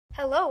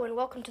Hello and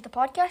welcome to the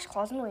podcast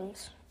Claws and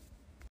Wings.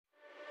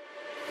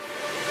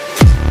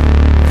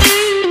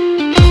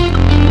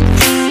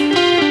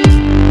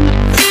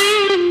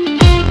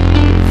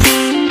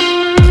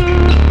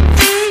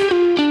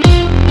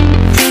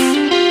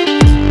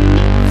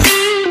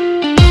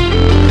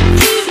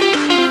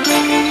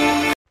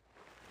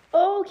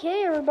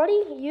 Okay,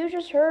 everybody, you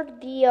just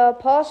heard the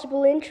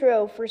possible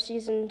intro for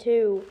Season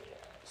 2.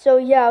 So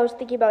yeah, I was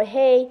thinking about,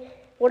 hey,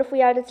 what if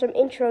we added some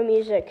intro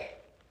music?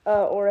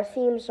 Or a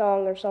theme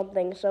song or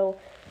something. So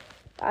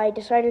I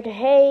decided to,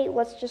 hey,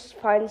 let's just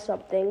find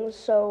something.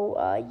 So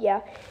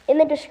yeah, in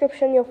the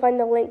description you'll find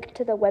the link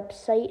to the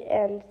website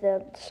and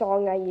the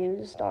song I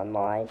used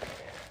online.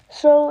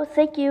 So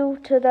thank you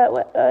to that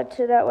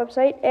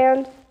website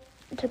and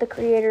to the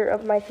creator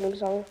of my theme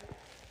song.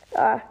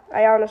 I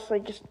honestly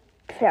just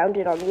found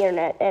it on the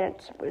internet and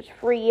it was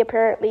free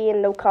apparently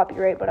and no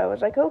copyright, but I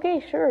was like,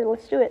 okay, sure,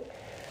 let's do it.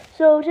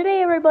 So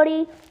today,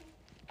 everybody,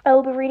 I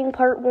will be reading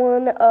part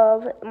 1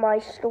 of my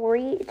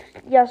story.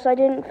 Yes, I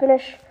didn't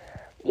finish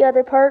the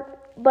other part,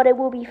 but it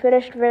will be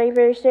finished very,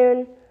 very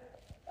soon.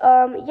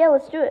 Yeah,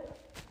 let's do it.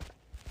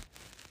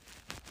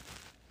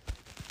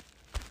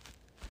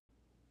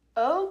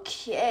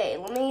 Okay,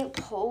 let me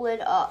pull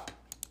it up.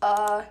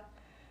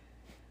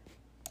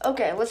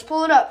 Okay, let's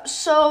pull it up.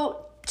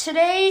 So,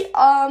 today,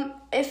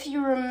 if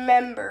you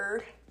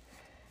remember,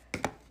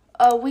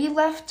 we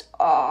left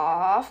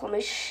off, let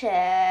me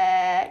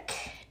check.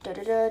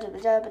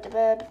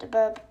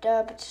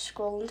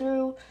 Scrolling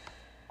through.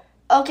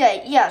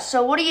 Okay, yeah,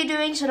 so what are you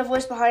doing? Said a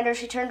voice behind her.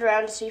 She turned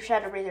around to see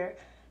Shadow Breather.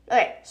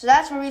 Okay, so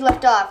that's where we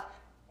left off.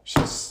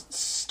 She's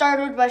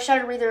startled by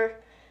Shadow Breather.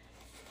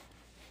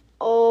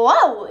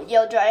 Whoa,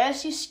 yelled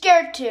Dryas. You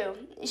scared too.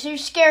 You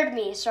scared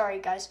me. Sorry,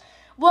 guys.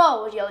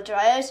 Whoa, yelled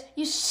Dryas.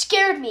 You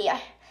scared me.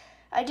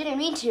 I didn't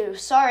mean to.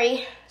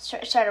 Sorry,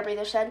 Shadow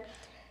Breather said.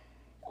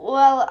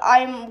 Well,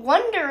 I'm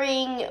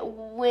wondering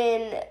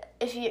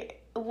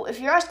if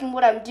you're asking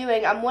what I'm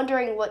doing, I'm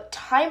wondering what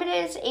time it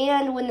is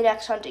and when the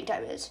next hunting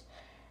time is,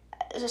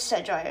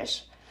 said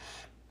Dryas.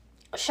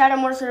 Shadow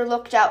Morther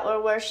looked out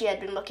where she had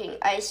been looking.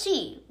 I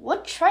see.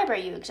 What tribe are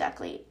you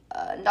exactly?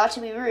 Not to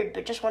be rude,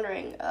 but just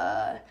wondering,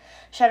 said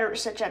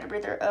Shadow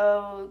Breather.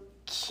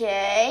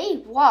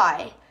 Okay,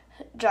 why?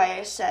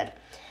 Dryas said.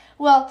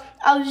 Well,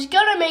 I was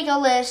gonna make a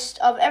list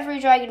of every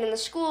dragon in the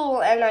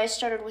school, and I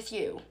started with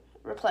you,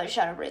 replied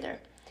Shadow Breather.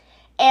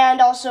 And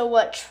also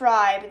what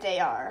tribe they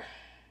are.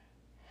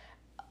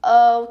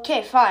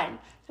 Okay, fine.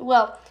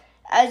 Well,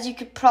 as you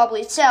could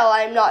probably tell,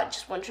 I am not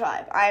just one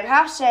tribe. I am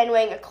half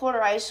Sandwing, a quarter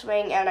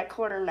Icewing, and a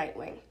quarter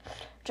Nightwing,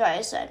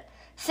 Dryas said.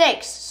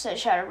 Thanks, said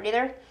Shadow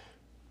Breather.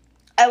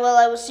 I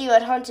will see you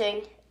at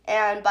hunting.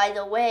 And by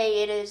the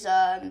way, it is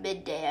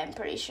midday, I'm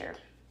pretty sure.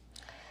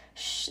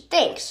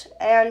 Thanks,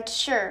 and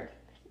sure,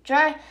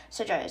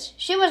 said Dryas.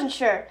 She wasn't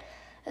sure,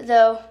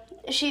 though.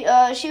 She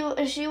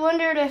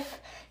wondered if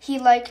he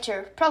liked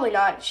her. Probably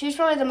not. She was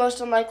probably the most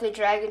unlikely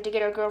dragon to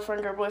get her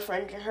girlfriend or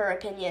boyfriend, in her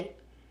opinion.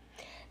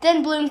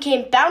 Then Bloom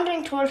came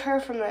bounding toward her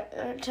from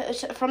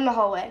the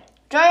hallway.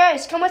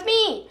 Dryas, come with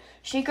me!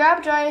 She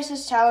grabbed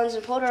Dryas's talons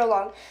and pulled her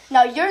along.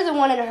 Now you're the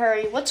one in a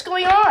hurry. What's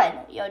going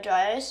on? Yelled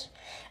Dryas.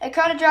 A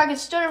crowd of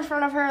dragons stood in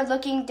front of her,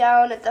 looking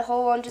down at the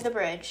hole under the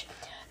bridge.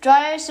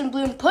 Dryas and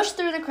Bloom pushed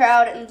through the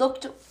crowd and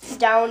looked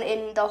down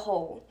in the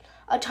hole.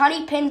 A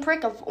tiny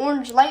pinprick of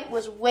orange light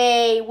was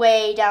way,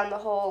 way down the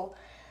hole.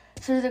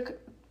 Through the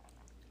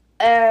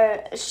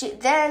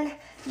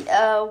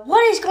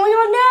what is going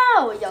on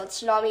now? Yelled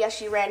Tsunami as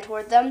she ran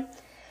toward them.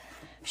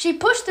 She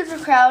pushed through the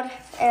crowd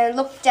and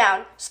looked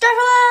down.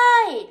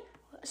 Starflight!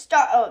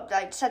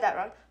 I said that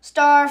wrong.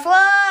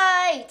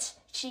 Starflight!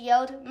 She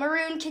yelled.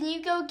 Maroon, can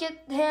you go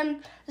get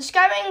him? The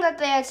Skywing that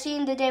they had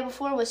seen the day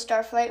before with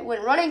Starflight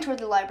went running toward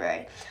the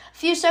library. A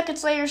few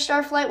seconds later,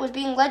 Starflight was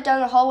being led down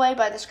the hallway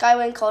by the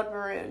Skywing called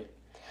Maroon.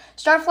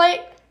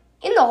 Starflight,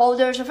 in the hole,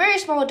 there was a very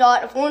small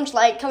dot of orange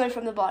light coming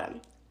from the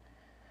bottom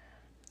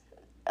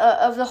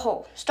of the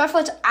hole.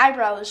 Starflight's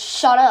eyebrows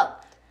shot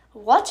up.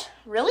 What?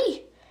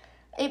 Really?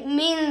 It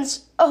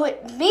means,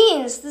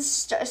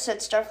 said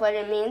Starflight,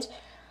 it means.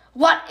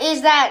 What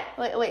is that?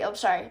 Wait, I'm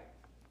sorry.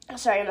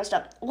 Sorry, I messed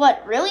up.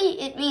 What,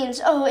 really? It means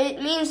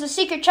the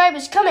secret tribe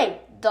is coming.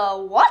 The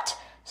what?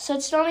 Said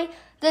Tsunami.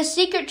 The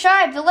secret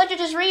tribe, the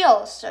legend is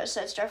real, said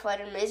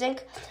Starflight in amazing.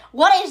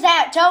 What is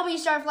that? Tell me,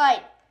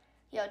 Starflight,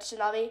 yelled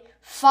Tsunami.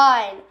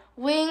 Fine.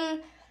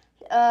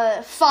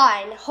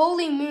 Fine.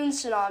 Holy moon,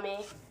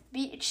 Tsunami.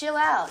 Chill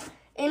out.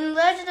 In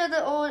Legend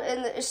of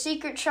in the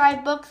Secret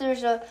Tribe book,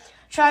 there's a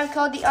tribe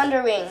called the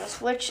Underwings,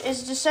 which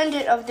is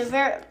descendant of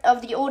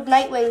the old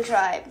Nightwing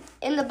tribe.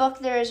 In the book,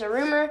 there is a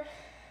rumor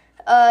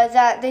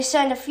that they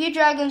send a few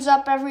dragons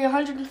up every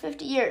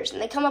 150 years,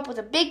 and they come up with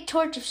a big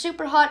torch of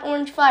super hot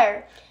orange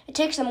fire. It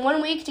takes them 1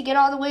 week to get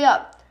all the way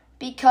up.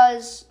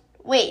 Because,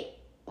 wait,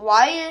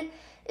 why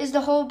is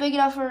the hole big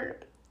enough for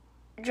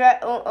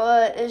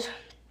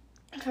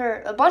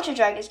a bunch of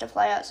dragons to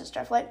fly out? Says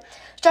Starflight.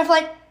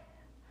 Starflight,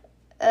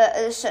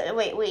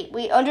 wait,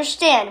 we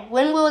understand.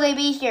 When will they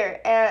be here?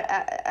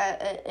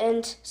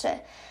 And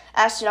said,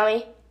 asked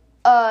Tsunami.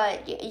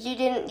 You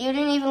didn't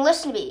even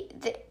listen to me.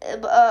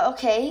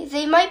 Okay,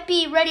 they might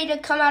be ready to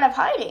come out of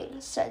hiding,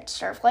 said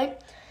Starflight.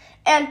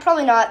 And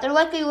probably not. They're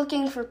likely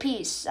looking for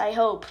peace, I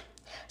hope,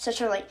 said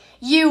Starlight.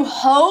 You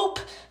hope?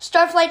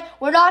 Starflight,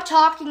 we're not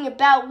talking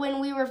about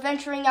when we were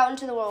venturing out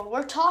into the world.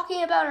 We're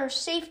talking about our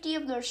safety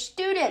of their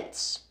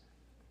students.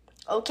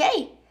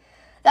 Okay,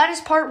 that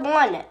is part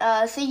 1.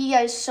 Thank you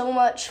guys so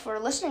much for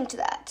listening to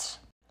that.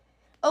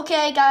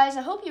 Okay, guys,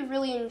 I hope you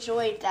really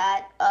enjoyed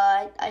that.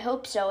 I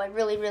hope so. I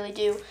really, really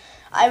do.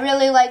 I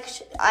really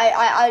liked,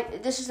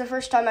 this is the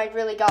first time I've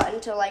really gotten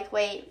to,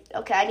 wait,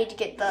 okay, I need to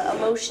get the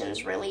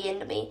emotions really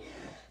into me.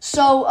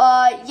 So,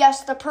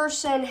 yes, the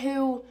person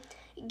who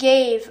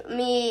gave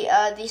me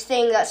the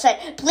thing that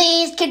said,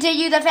 please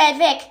continue the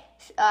fanfic,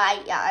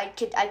 I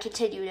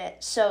continued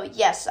it. So,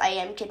 yes, I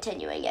am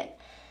continuing it.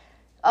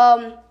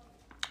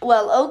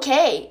 Well,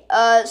 okay,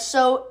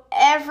 so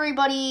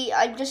everybody,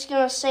 I'm just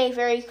going to say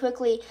very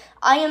quickly,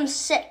 I am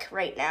sick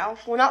right now.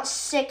 Well, not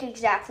sick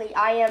exactly,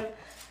 I am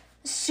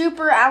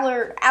super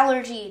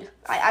allergied.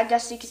 I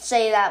guess you could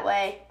say that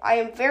way. I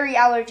am very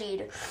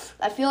allergied.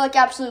 I feel like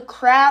absolute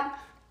crap,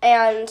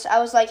 and I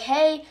was like,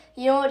 hey,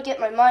 you know what would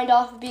get my mind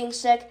off of being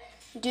sick?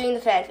 Doing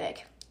the fanfic.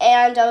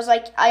 And I was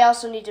like, I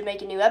also need to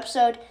make a new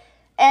episode.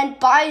 And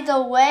by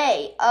the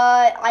way,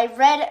 I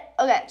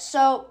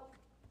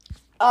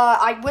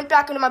went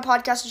back into my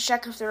podcast to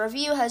check if the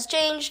review has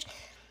changed,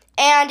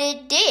 and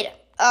it did,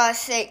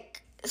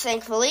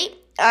 thankfully.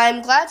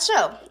 I'm glad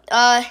so.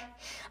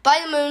 By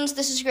the Moons,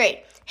 this is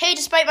great. Hey,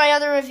 despite my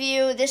other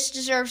review, this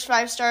deserves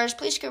 5 stars.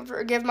 Please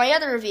forgive my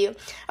other review.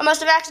 I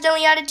must have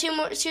accidentally added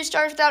 2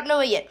 stars without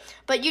knowing it,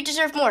 but you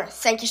deserve more.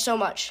 Thank you so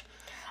much.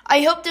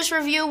 I hope this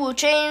review will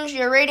change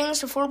your ratings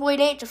to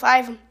 4.8 to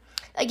 5.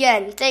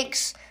 Again,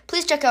 thanks.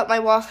 Please check out my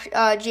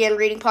GN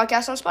Reading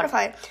podcast on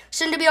Spotify.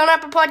 Soon to be on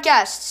Apple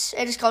Podcasts.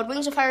 It is called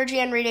Wings of Fire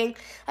GN Reading.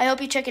 I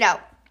hope you check it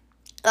out.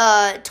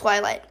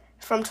 Twilight.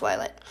 From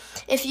Twilight.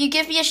 If you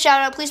give me a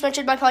shout out, please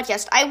mention my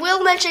podcast. I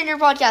will mention your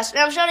podcast, and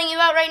I'm shouting you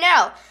out right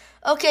now.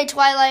 Okay,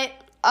 Twilight.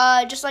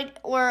 I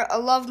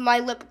love my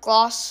lip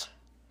gloss.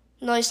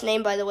 Nice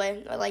name, by the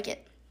way. I like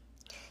it.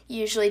 You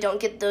usually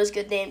don't get those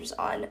good names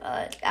on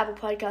Apple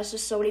Podcasts.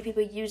 There's so many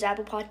people use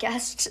Apple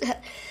Podcasts.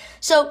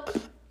 So,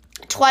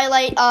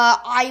 Twilight,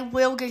 I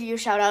will give you a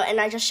shout out,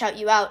 and I just shout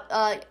you out.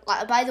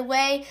 By the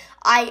way,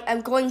 I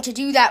am going to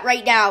do that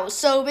right now.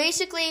 So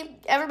basically,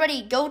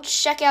 everybody go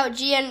check out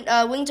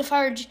Wings of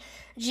Fire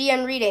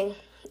GN Reading.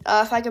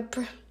 If I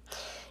could,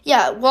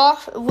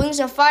 Wings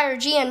of Fire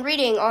GN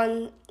Reading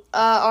on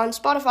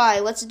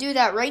Spotify. Let's do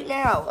that right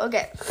now.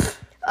 Okay.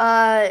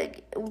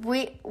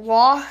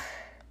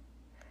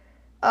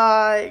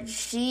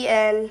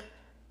 GN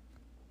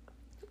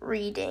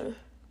Reading.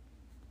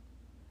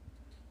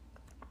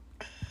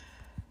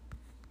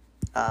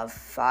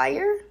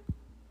 Fire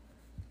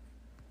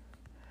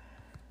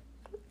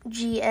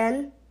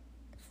GN.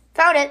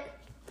 Found it.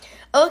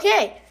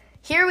 Okay,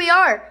 here we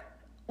are.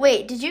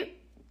 Wait, did you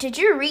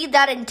read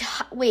that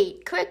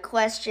wait, quick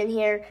question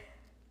here.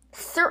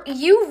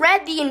 You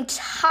read the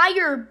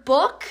entire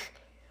book?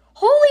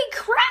 Holy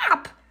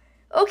crap.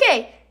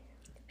 Okay.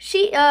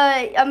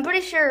 I'm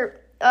pretty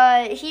sure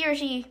he or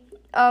she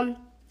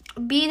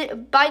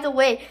by the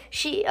way,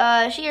 she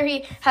or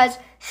he has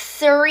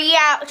 3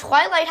 hours.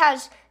 Twilight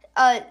has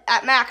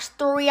at max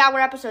 3-hour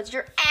episodes.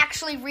 You're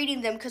actually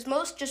reading them, because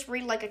most just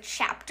read like a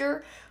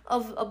chapter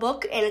of a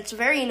book, and it's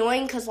very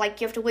annoying because you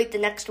have to wait the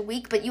next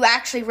week. But you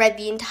actually read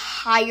the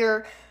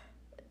entire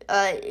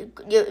you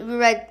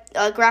read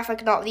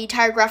the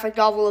entire graphic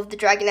novel of the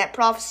Dragonette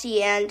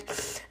Prophecy and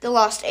The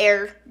Lost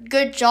Heir.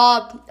 Good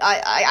job.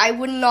 I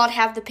would not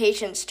have the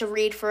patience to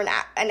read for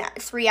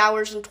 3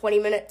 hours and 20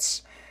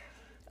 minutes.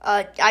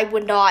 I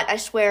would not. I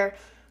swear.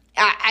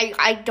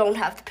 I don't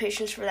have the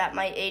patience for that.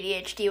 My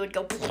ADHD would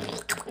go.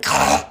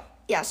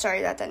 Yeah, sorry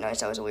about that noise.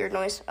 That was a weird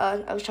noise.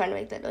 I was trying to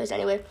make that noise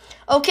anyway.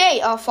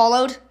 Okay,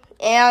 followed.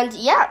 And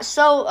yeah,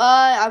 so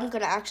I'm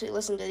gonna actually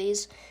listen to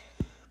these.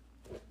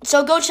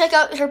 So go check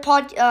out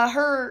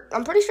her.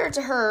 I'm pretty sure it's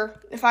a her.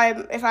 If I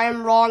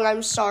am wrong,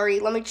 I'm sorry.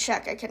 Let me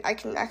check. I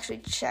can actually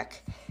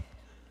check.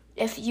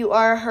 If you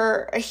are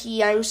her,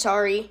 he, I'm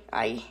sorry.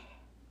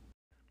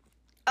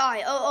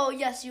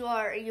 Yes, you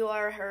are. You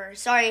are her.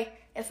 Sorry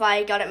if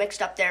I got it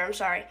mixed up there. I'm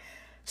sorry.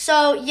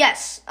 So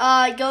yes,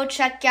 go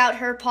check out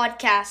her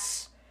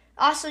podcasts.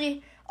 Also,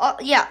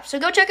 so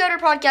go check out her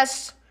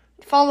podcasts.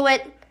 Follow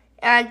it,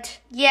 and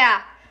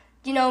yeah.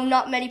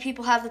 Not many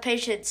people have the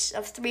patience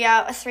of 3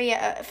 hours,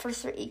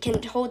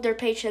 can hold their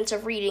patience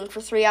of reading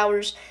for 3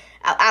 hours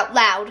out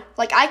loud.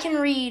 I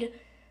can read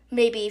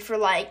maybe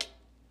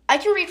I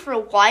can read for a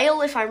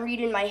while if I'm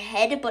reading in my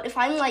head, but if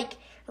I'm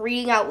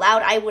reading out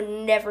loud, I would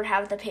never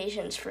have the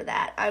patience for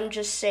that. I'm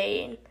just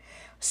saying.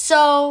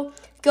 So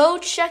go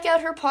check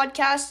out her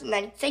podcast, and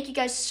I thank you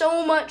guys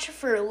so much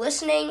for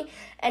listening,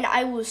 and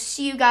I will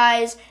see you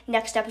guys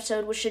next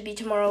episode, which should be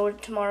tomorrow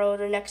or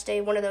the next day,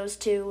 one of those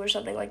two or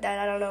something like that.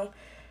 I don't know.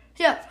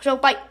 Yeah, so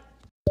bye.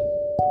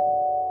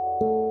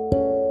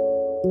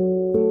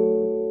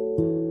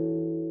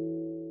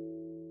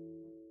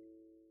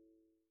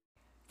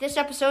 This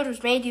episode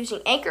was made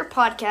using Anchor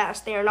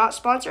Podcast. They are not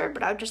sponsored,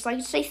 but I would just like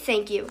to say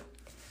thank you.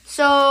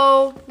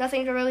 So,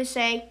 nothing to really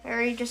say. I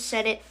already just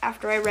said it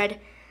after I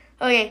read.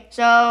 Okay,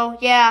 so,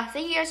 yeah,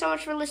 thank you guys so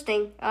much for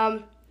listening.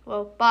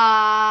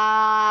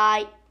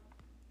 Bye.